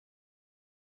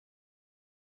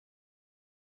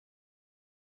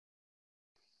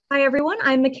Hi, everyone.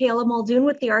 I'm Micaela Muldoon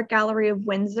with the Art Gallery of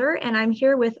Windsor, and I'm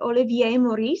here with Olivier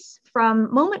Maurice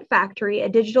from Moment Factory, a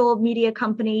digital media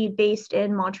company based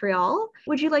in Montreal.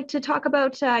 Would you like to talk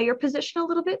about your position a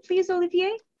little bit, please,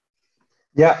 Olivier?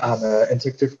 Yeah, I'm an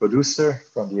interactive producer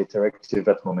from the Interactive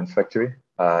at Moment Factory.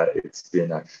 It's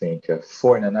been, I think,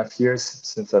 4.5 years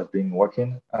since I've been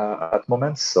working at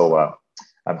Moment, so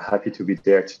I'm happy to be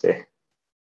there today.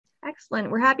 Excellent.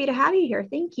 We're happy to have you here.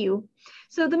 Thank you.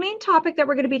 So the main topic that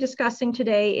we're going to be discussing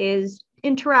today is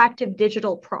interactive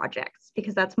digital projects,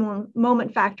 because that's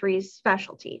Moment Factory's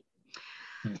specialty.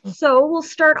 So we'll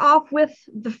start off with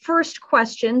the first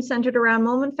question centered around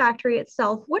Moment Factory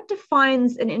itself. What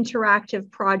defines an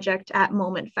interactive project at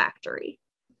Moment Factory?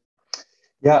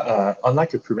 Yeah,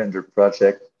 unlike a pre-rendered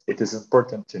project, it is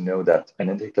important to know that an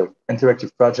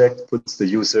interactive project puts the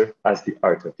user as the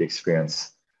art of the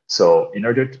experience. So in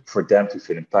order for them to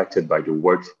feel impacted by the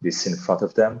work they see in front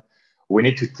of them, we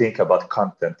need to think about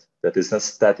content that is not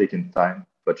static in time,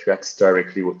 but reacts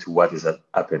directly to what is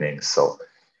happening. So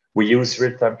we use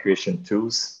real-time creation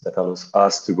tools that allows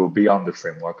us to go beyond the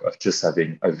framework of just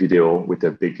having a video with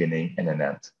a beginning and an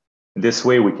end. In this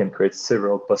way, we can create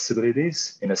several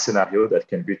possibilities in a scenario that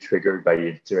can be triggered by the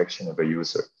interaction of a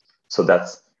user. So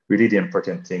that's really the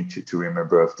important thing to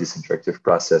remember of these interactive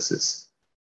processes.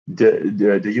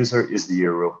 The user is the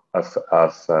hero of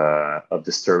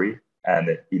the story,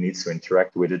 and he needs to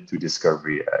interact with it to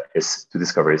discover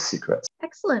his secrets.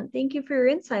 Excellent. Thank you for your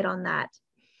insight on that.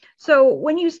 So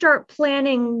when you start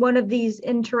planning one of these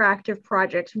interactive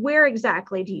projects, where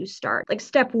exactly do you start? Like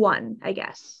step one, I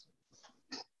guess.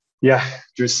 Yeah,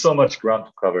 there's so much ground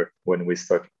to cover when we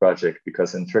start a project,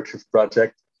 because interactive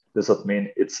project does not mean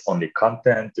it's only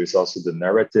content. There's also the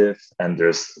narrative, and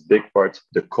there's a big part,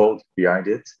 the code behind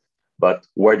it. But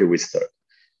where do we start?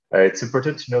 It's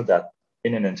important to know that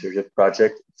in an interactive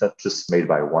project, it's not just made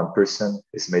by one person,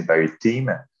 it's made by a team.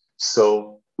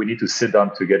 So we need to sit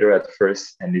down together at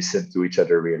first and listen to each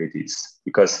other's realities,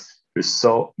 because there's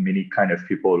so many kind of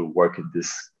people who work in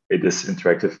this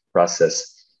interactive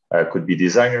process. Could be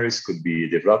designers, could be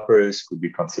developers, could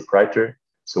be concept writer.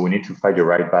 So we need to find the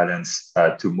right balance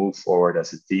to move forward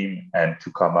as a team and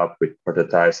to come up with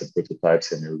prototypes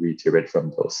and reiterate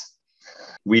from those.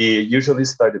 We usually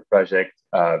start the project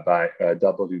by a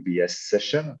WBS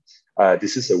session.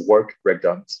 This is a work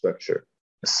breakdown structure.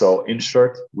 So in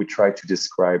short, we try to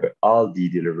describe all the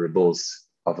deliverables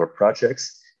of our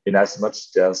projects in as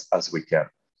much details as we can.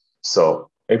 So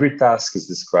every task is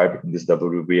described in this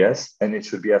WBS, and it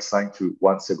should be assigned to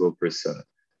one single person.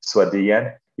 So at the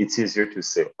end, it's easier to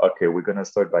say, okay, we're going to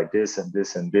start by this and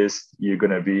this and this. You're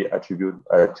going to be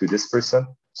attributed to this person,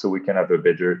 so we can have a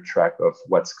better track of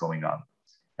what's going on.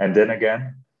 And then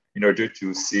again, in order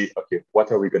to see, okay,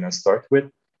 what are we going to start with?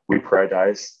 We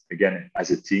prioritize again as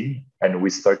a team, and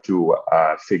we start to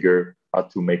figure how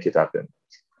to make it happen.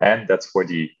 And that's where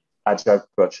the agile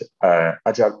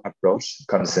approach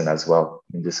comes in as well,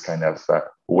 in this kind of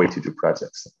way to do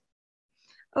projects.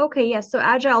 Okay, yes. So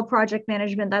agile project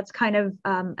management, that's kind of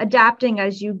adapting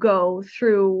as you go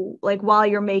through, like while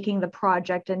you're making the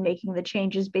project and making the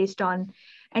changes based on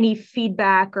any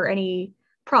feedback or any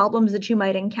problems that you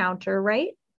might encounter, right?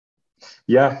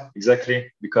 Yeah,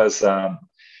 exactly. Because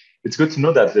it's good to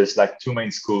know that there's like two main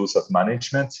schools of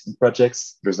management in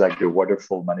projects. There's like the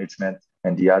waterfall management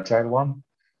and the agile one.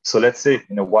 So let's say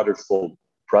in a waterfall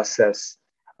process,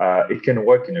 it can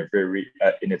work in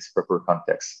in its proper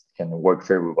context. It can work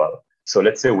very well. So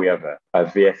let's say we have a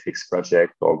VFX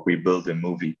project, or we build a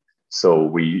movie. So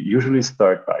we usually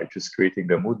start by just creating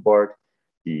the mood board,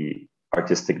 the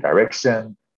artistic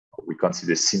direction. We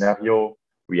consider scenario,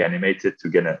 we animate it to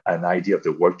get an idea of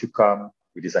the work to come.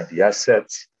 We design the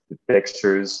assets, the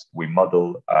textures, we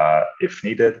model if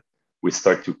needed. We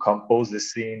start to compose the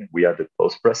scene. We add the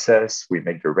post-process, we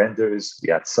make the renders,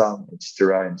 we add some,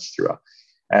 etc., etc.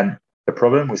 And the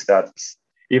problem with that is,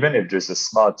 even if there's a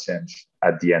small change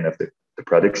at the end of the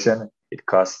production, it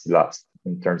costs a lot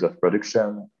in terms of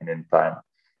production and in time.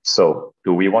 So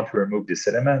do we want to remove this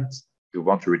element? Do we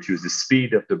want to reduce the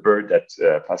speed of the bird that's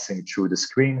passing through the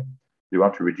screen? Do we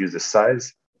want to reduce the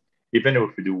size? Even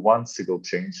if we do one single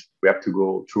change, we have to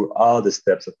go through all the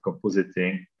steps of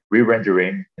compositing,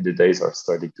 re-rendering, and the days are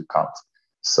starting to count.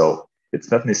 So it's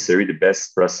not necessarily the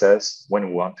best process when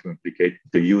we want to implicate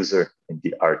the user in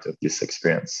the art of this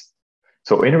experience.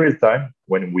 So in real time,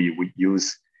 when we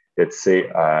use, let's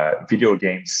say, video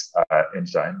games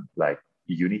engine like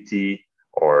Unity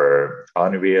or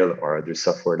Unreal or other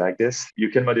software like this, you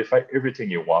can modify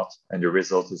everything you want, and the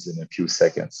result is in a few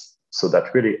seconds. So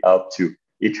that really helps to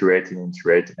iterate and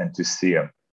iterate and to see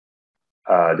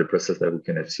the process that we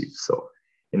can achieve. So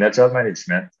In agile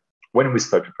management, when we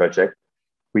start a project,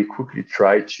 we quickly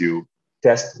try to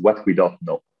test what we don't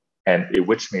know, and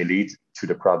which may lead to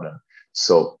the problem.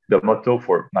 So the motto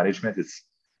for management is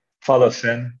fail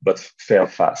often, but fail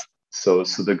fast. So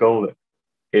the goal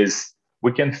is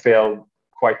we can fail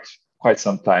quite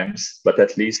sometimes, but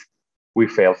at least we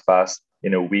fail fast.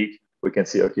 In a week, we can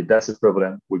say, okay, that's a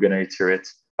problem. We're going to iterate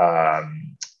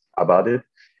about it.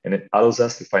 And it allows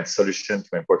us to find solutions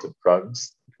to important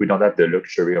problems we don't have the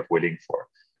luxury of waiting for.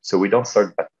 So we don't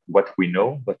start by what we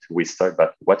know, but we start by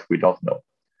what we don't know.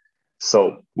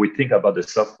 So we think about the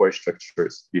software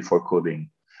structures before coding.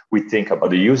 We think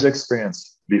about the user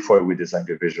experience before we design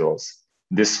the visuals.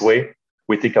 This way,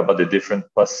 we think about the different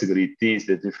possibilities,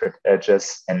 the different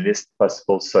edges, and list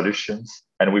possible solutions.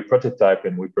 And we prototype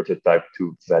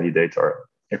to validate our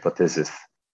hypothesis.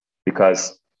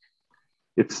 Because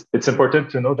it's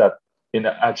important to know that in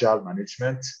agile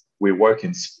management, we work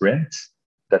in sprint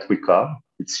that we call.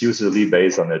 It's usually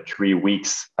based on a 3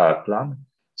 weeks plan.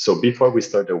 So before we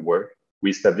start the work,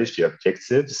 we establish the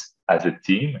objectives as a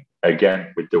team,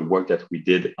 again, with the work that we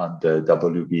did on the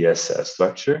WBS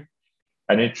structure.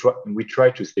 And we try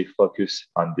to stay focused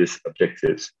on these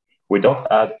objectives. We don't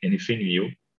add anything new.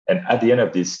 And at the end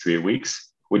of these 3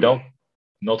 weeks, we don't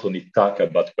not only talk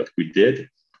about what we did,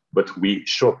 but we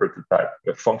show a prototype,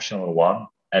 a functional one,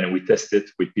 and we test it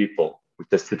with people. We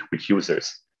test it with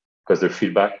users because their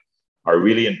feedback are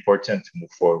really important to move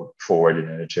forward in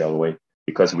an agile way,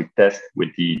 because we test with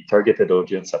the targeted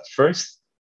audience at first,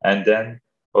 and then,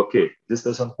 okay, this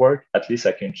doesn't work. At least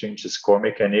I can change the score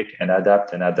mechanic and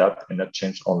adapt and not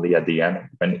change only at the end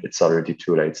when it's already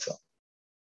too late. So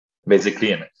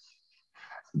basically,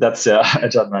 that's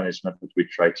agile management that we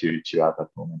try to have at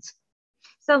moments.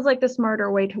 Sounds like the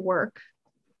smarter way to work.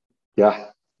 Yeah,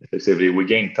 effectively, we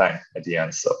gain time at the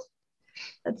end. So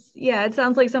it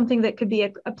sounds like something that could be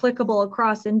applicable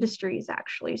across industries,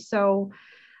 actually. So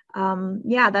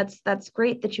that's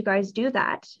great that you guys do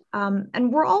that.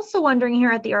 And we're also wondering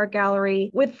here at the Art Gallery,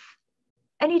 with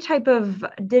any type of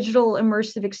digital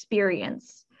immersive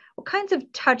experience, what kinds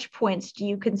of touch points do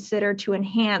you consider to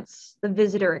enhance the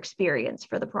visitor experience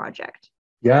for the project?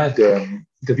 Yeah,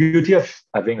 the beauty of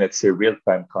having, let's say,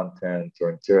 real-time content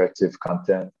or interactive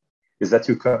content is that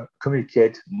you can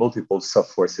communicate multiple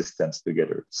software systems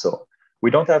together. So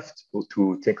we don't have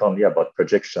to think only about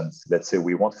projections. Let's say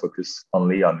we won't focus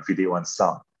only on video and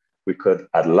sound. We could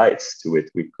add lights to it.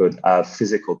 We could have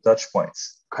physical touch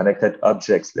points, connected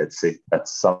objects, let's say, at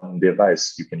some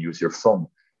device. You can use your phone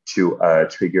to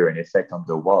trigger an effect on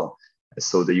the wall.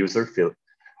 So the user feel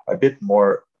a bit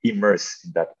more immersed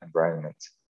in that environment.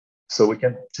 So we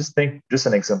can just think, just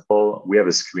an example, we have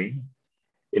a screen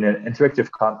in an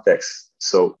interactive context.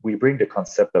 So we bring the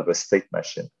concept of a state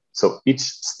machine. So each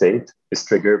state is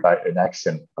triggered by an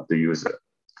action of the user.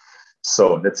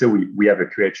 So let's say we have a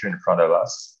creature in front of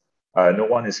us. No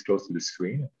one is close to the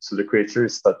screen. So the creature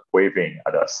starts waving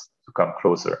at us to come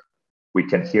closer. We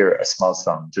can hear a small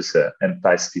sound, just to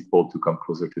entice people to come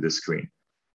closer to the screen.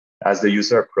 As the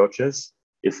user approaches,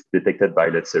 it's detected by,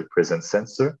 let's say, presence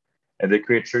sensor, and the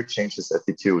creature changes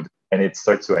attitude and it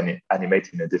starts to animate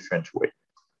in a different way.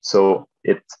 So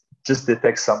it just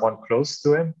detects someone close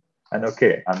to him, and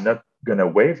okay, I'm not gonna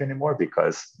wave anymore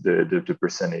because the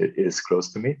person is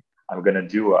close to me. I'm gonna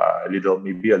do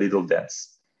maybe a little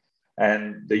dance.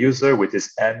 And the user with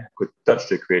his hand could touch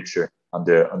the creature on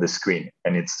the screen,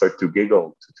 and it starts to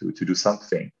giggle to do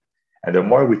something. And the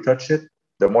more we touch it,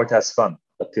 the more it has fun,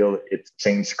 until it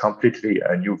changes completely.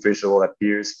 A new visual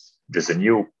appears, just a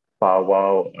new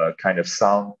powwow kind of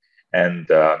sound, and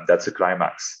that's a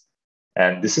climax.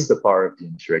 And this is the power of the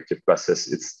interactive process.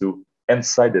 It's to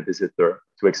incite the visitor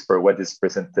to explore what is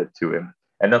presented to him,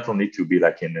 and not only to be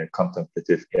like in a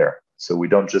contemplative air. So we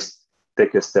don't just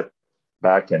take a step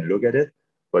back and look at it,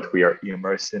 but we are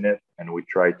immersed in it, and we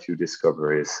try to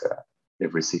discover his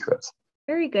every secret.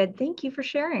 Very good. Thank you for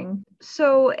sharing.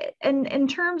 So in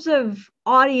terms of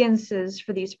audiences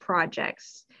for these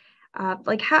projects,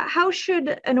 like how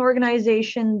should an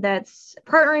organization that's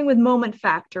partnering with Moment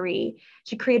Factory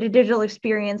to create a digital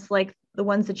experience like the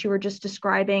ones that you were just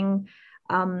describing,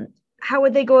 how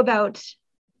would they go about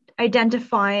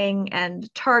identifying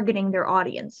and targeting their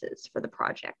audiences for the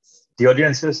projects? The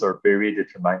audiences are very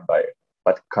determined by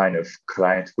what kind of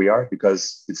client we are,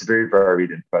 because it's very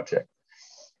varied in project.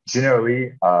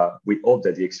 Generally, we hope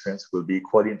that the experience will be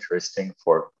equally interesting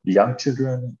for young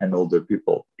children and older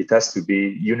people. It has to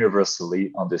be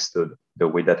universally understood, the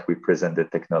way that we present the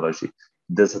technology.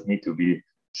 It doesn't need to be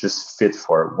just fit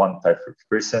for one type of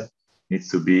person. It needs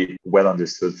to be well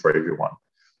understood for everyone.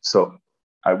 So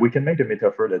we can make the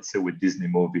metaphor, let's say, with Disney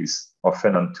movies,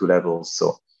 often on two levels.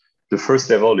 So the first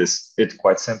level is it's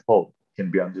quite simple,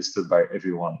 can be understood by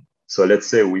everyone. So let's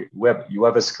say you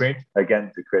have a screen,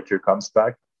 again, the creator comes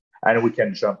back, and we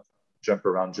can jump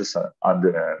around just on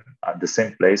the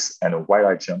same place. And while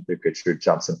I jump, the creature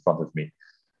jumps in front of me.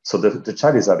 So the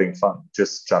child is having fun,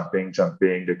 just jumping,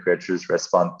 the creatures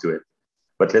respond to it.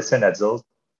 But let's say an adult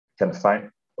can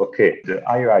find, okay, the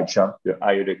higher I jump, the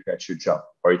higher the creature jump,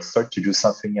 or it starts to do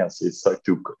something else. It starts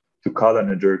to call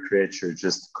another creature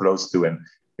just close to him.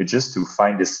 It's just to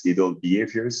find these little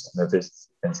behaviors of his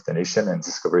installation and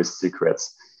discover his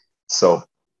secrets. So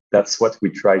that's what we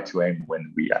try to aim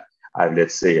when we have,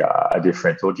 let's say, a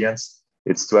different audience.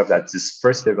 It's to have this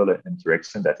first level of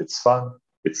interaction, that it's fun,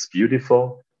 it's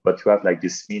beautiful, but to have like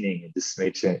this meaning, this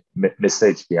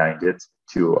message behind it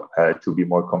to be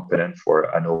more competent for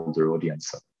an older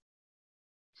audience.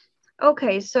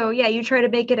 Okay, so yeah, you try to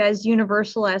make it as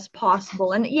universal as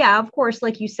possible. And yeah, of course,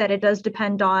 like you said, it does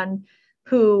depend on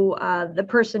who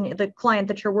the client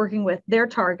that you're working with, their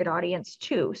target audience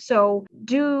too. So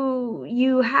do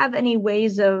you have any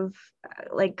ways of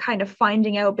like kind of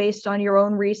finding out based on your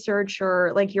own research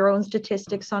or like your own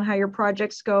statistics on how your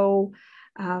projects go,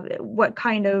 what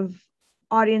kind of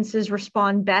audiences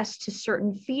respond best to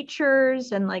certain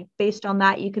features, and like based on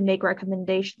that you can make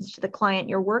recommendations to the client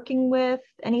you're working with,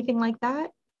 anything like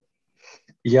that?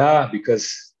 Yeah,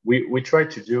 because we try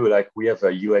to do, like, we have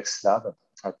a UX lab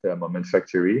at the Moment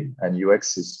Factory, and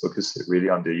UX is focused really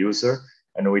on the user,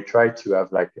 and we try to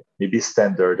have like maybe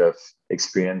standard of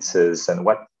experiences and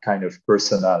what kind of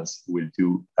personas will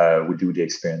do the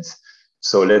experience.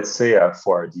 So let's say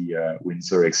for the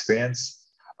Windsor experience,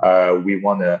 we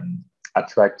want to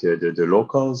attract the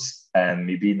locals, and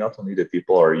maybe not only the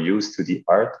people who are used to the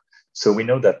art. So we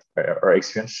know that our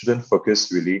experience shouldn't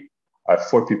focus really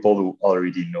for people who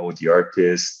already know the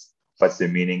artist, what's the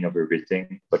meaning of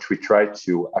everything, but we try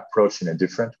to approach in a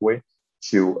different way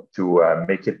to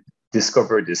make it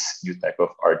discover this new type of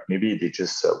art. Maybe they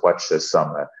just watch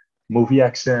some movie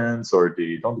actions, or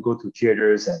they don't go to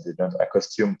theaters and they don't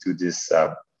accustom to this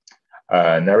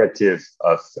narrative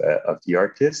of the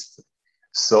artist.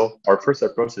 So our first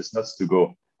approach is not to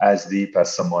go as deep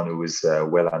as someone who is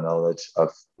well knowledge of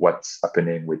what's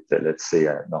happening with, let's say,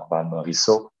 Olivier Maurice,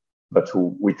 but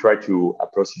we try to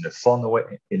approach in a fun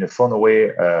way,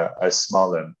 a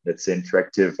small, let's say,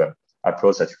 interactive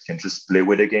approach that you can just play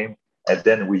with a game, and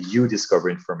then you discover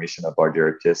information about the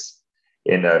artist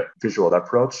in a visual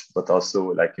approach, but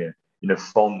also like in a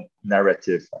fun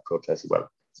narrative approach as well.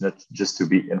 It's not just to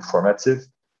be informative,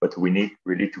 but we need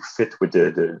really to fit with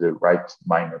the right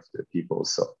mind of the people.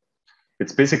 So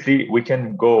it's basically, we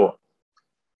can go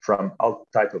from all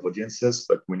type of audiences,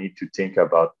 but we need to think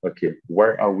about, okay,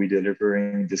 where are we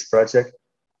delivering this project?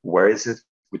 Where is it?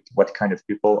 With what kind of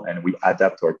people? And we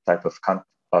adapt our type of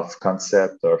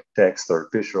concept or text or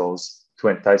visuals to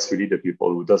entice really the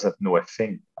people who doesn't know a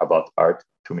thing about art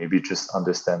to maybe just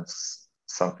understand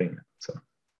something. So.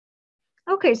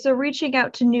 Okay, so reaching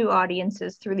out to new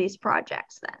audiences through these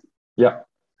projects then. Yeah,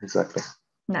 exactly.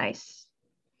 Nice.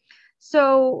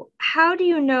 So how do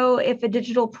you know if a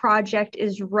digital project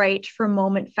is right for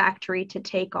Moment Factory to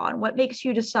take on? What makes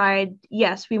you decide,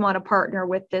 yes, we want to partner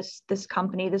with this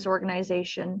company, this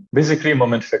organization? Basically,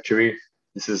 Moment Factory,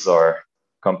 this is our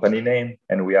company name,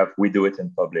 and we do it in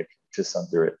public, just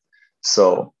under it.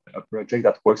 So a project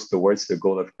that works towards the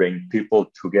goal of bringing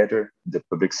people together in the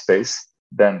public space,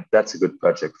 then that's a good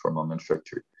project for Moment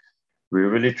Factory. We're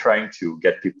really trying to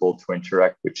get people to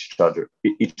interact with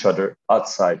each other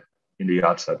outside, in the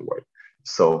outside world.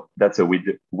 So that's we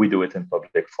do it in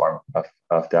public form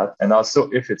of that. And also,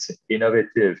 if it's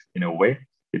innovative in a way,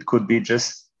 it could be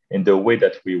just in the way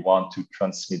that we want to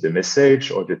transmit the message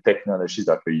or the technology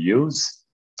that we use.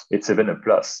 It's even a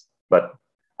plus. But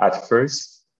at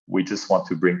first, we just want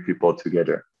to bring people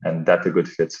together, and that's a good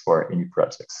fit for any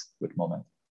projects with Moment.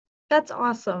 That's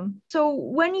awesome. So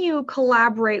when you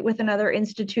collaborate with another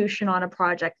institution on a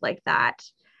project like that,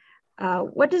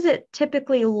 what does it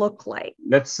typically look like?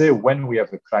 Let's say when we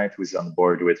have a client who is on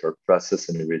board with our process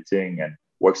and everything and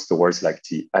works towards like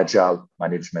the agile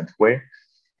management way,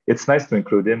 it's nice to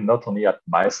include him not only at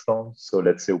milestones. So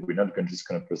let's say we're not just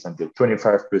going to present the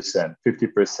 25%, 50%,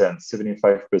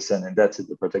 75%, and that's it,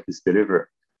 the project is delivered.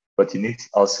 But he needs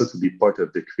also to be part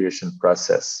of the creation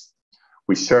process.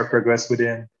 We share progress with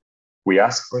him. We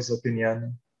ask for his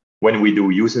opinion. When we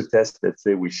do user tests, let's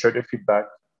say we share the feedback,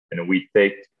 and we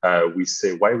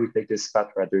say why we take this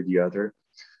path rather the other.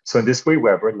 So in this way, we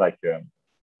have like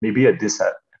maybe a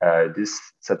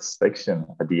dissatisfaction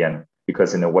at the end,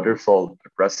 because in a waterfall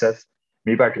process,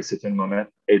 maybe at a certain moment,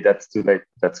 hey, that's too late.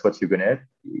 That's what you're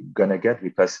gonna get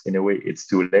because in a way it's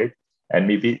too late. And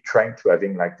maybe trying to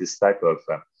having like this type of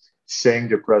sharing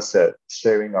the process,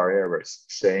 sharing our errors,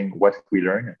 sharing what we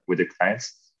learn with the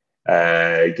clients,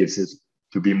 gives us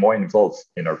to be more involved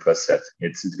in our process.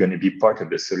 It's going to be part of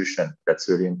the solution. That's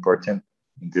really important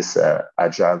in this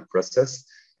agile process.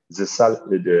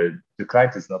 The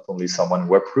client is not only someone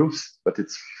who approves, but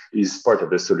is part of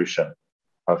the solution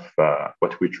of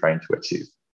what we're trying to achieve.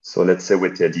 So let's say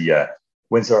with the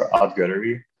Windsor Art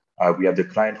Gallery, we have the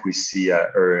client, we see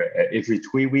her every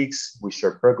 3 weeks, we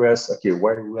share progress. Okay,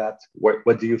 where are we at?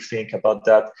 What do you think about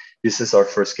that? This is our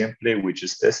first gameplay. We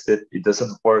just tested. It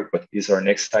doesn't work, but is our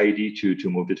next idea to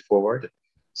move it forward?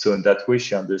 So in that way,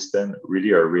 she understands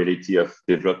really our reality of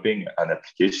developing an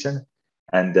application.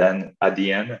 And then at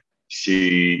the end,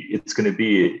 it's gonna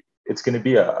be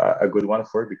a good one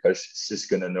for her because she's just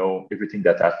gonna know everything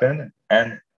that happened,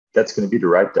 and that's gonna be the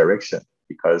right direction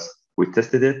because we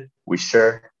tested it, we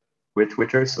share with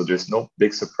Twitter, so there's no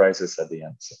big surprises at the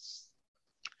end. So.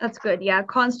 That's good. Yeah,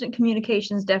 constant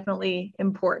communication is definitely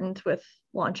important with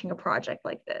launching a project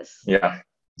like this. Yeah,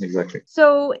 exactly.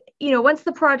 So, once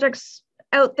the project's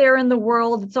out there in the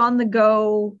world, it's on the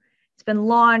go, it's been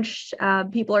launched,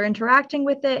 people are interacting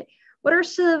with it. What are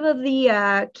some of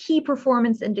the key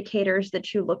performance indicators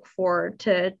that you look for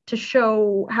to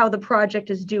show how the project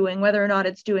is doing, whether or not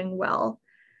it's doing well?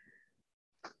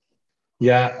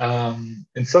 Yeah,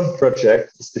 in some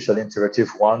projects, especially interactive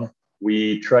one,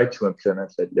 we try to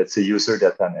implement, let's say, user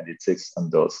data analytics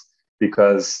on those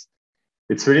because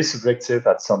it's really subjective.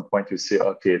 At some point, you say,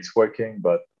 okay, it's working,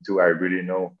 but do I really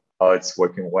know how it's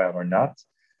working well or not?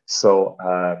 So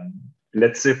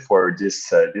let's say for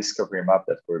this discovery map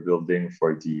that we're building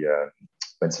for the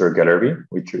Windsor Gallery,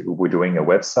 we're doing a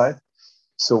website.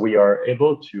 So we are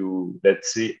able to,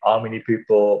 let's see how many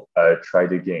people try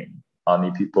the game, how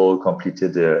many people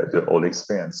completed the whole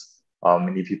experience, how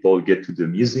many people get to the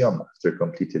museum after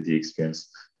completed the experience.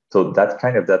 So that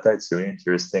kind of data, it's really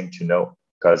interesting to know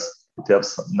because it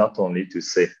helps not only to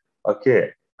say,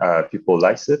 okay, people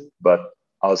likes it, but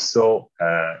also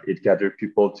it gathered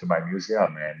people to my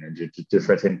museum and the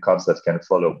different incomes that can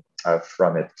follow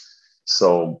from it.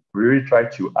 So we really try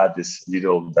to add this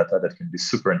little data that can be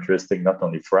super interesting, not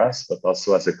only for us, but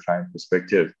also as a client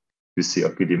perspective. You see,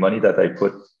 okay, the money that I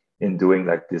put in doing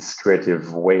like this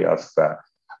creative way of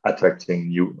attracting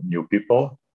new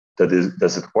people,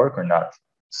 does it work or not?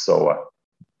 So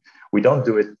we don't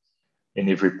do it in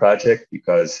every project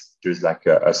because there's like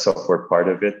a software part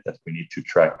of it that we need to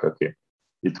track. Okay,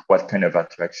 what kind of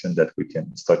attraction that we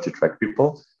can start to track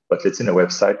people. But let's in a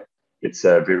website, it's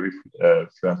very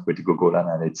fluent with Google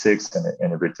Analytics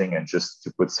and everything, and just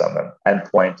to put some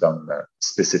endpoint on the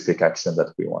specific action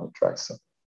that we want to track. So.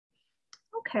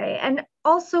 Okay, and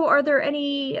also, are there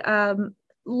any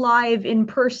live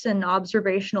in-person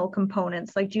observational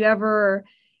components? Like, do you ever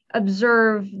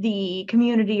observe the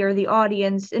community or the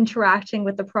audience interacting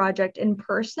with the project in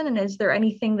person? And is there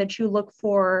anything that you look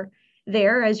for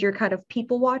there as you're kind of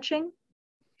people watching?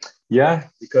 Yeah,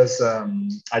 because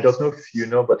I don't know if you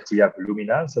know, but we have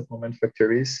Luminas at Moment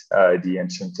Factories, the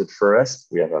Enchanted Forest.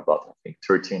 We have about, I think,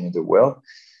 13 in the world.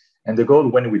 And the goal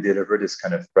when we deliver this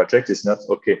kind of project is not,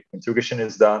 okay, integration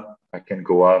is done, I can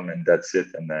go home and that's it,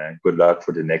 and good luck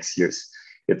for the next years.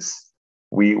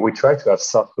 We try to have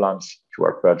soft launch to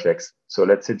our projects. So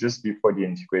let's say just before the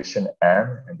integration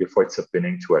and before it's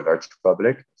opening to a large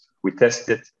public, we test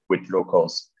it with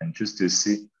locals and just to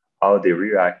see how they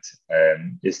react.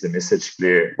 Is the message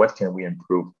clear? What can we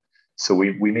improve? So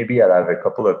we maybe have a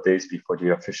couple of days before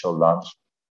the official launch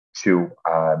to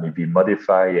maybe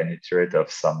modify and iterate of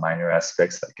some minor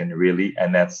aspects that can really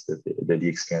enhance the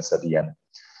experience at the end.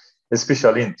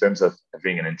 Especially in terms of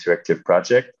having an interactive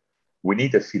project, we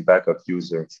need the feedback of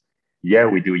users. Yeah,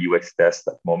 we do UX tests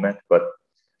at the moment, but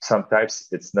sometimes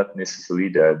it's not necessarily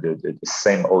the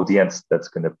same audience that's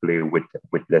going to play with,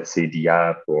 let's say, the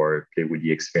app or play with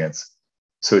the experience.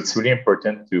 So it's really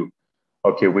important to,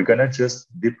 okay, we're going to just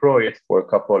deploy it for a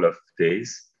couple of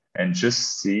days and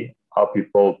just see how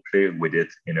people play with it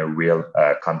in a real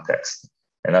context.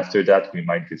 And after that, we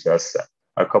might give us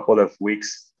a couple of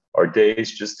weeks or days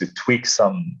just to tweak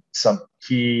some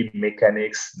key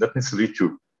mechanics, not necessarily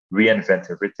to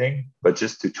reinvent everything, but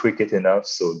just to tweak it enough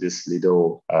so this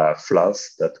little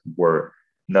flaws that were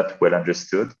not well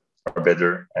understood are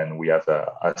better. And we have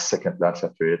a second launch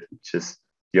after it, which is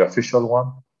the official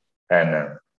one.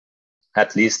 And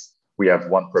at least we have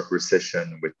one proper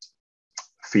session with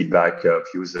feedback of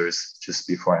users just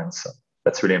beforehand. So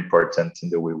that's really important in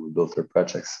the way we build our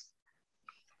projects.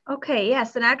 Okay,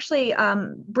 yes. And actually,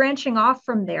 branching off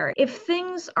from there, if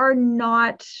things are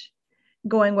not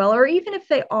going well, or even if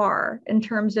they are in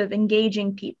terms of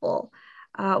engaging people,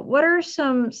 what are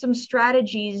some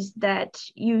strategies that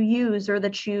you use or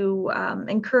that you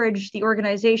encourage the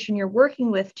organization you're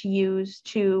working with to use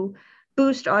to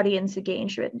boost audience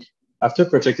engagement? After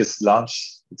project is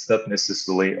launched, it's not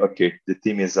necessarily, okay, the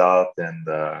team is out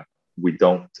and we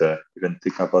don't even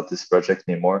think about this project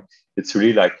anymore. It's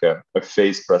really like a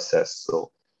phase process.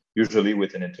 So usually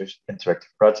with an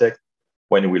interactive project,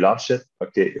 when we launch it,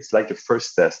 okay, it's like the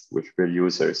first test with real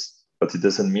users, but it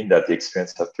doesn't mean that the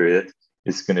experience after it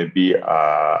is going to be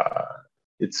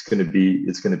it's going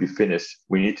to be finished.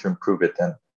 We need to improve it.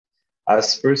 And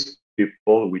as first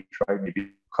people, we try maybe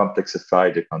to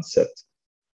complexify the concept.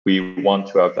 We want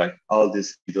to have like all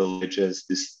these middle edges,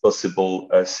 these possible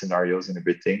scenarios and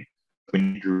everything. We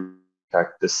need to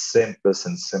attack the simplest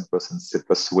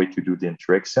way to do the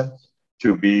interaction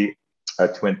to be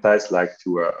to entice like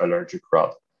to a larger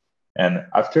crowd. And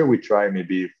after we try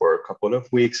maybe for a couple of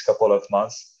weeks, couple of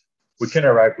months, we can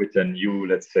arrive with a new,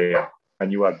 let's say, a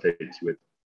new update to it.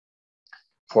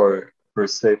 For per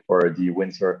se for the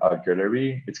Windsor Art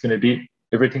Gallery, it's going to be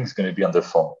everything's going to be on the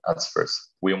phone at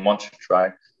first. We want to try,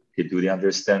 okay, do they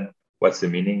understand what's the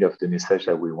meaning of the message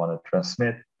that we want to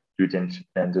transmit? Do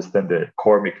they understand the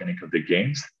core mechanic of the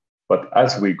games? But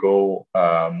as we go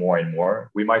more and more,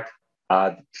 we might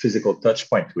add physical touch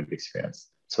point to the experience.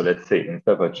 So let's say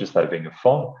instead of just having a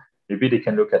phone, maybe they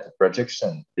can look at the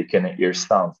projection, they can hear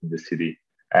sounds in the city,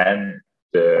 and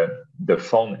the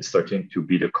phone is starting to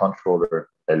be the controller,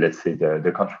 let's say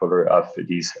the controller of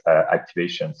these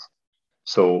activations.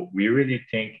 So we really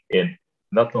think in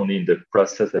not only in the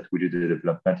process that we do the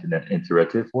development in an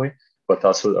iterative way, but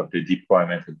also of the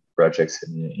deployment of projects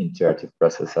in the iterative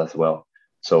process as well.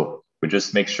 So we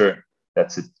just make sure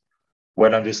that's it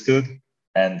well understood,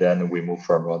 and then we move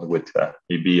forward with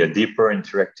maybe a deeper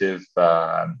interactive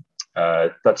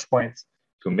touch points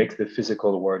to make the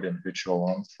physical world and virtual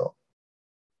one. So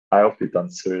I hope it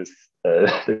answers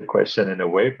the question in a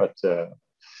way, but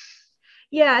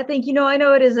yeah, I think, I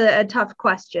know it is a tough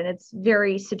question. It's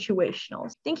very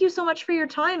situational. Thank you so much for your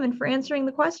time and for answering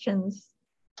the questions.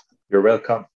 You're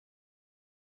welcome.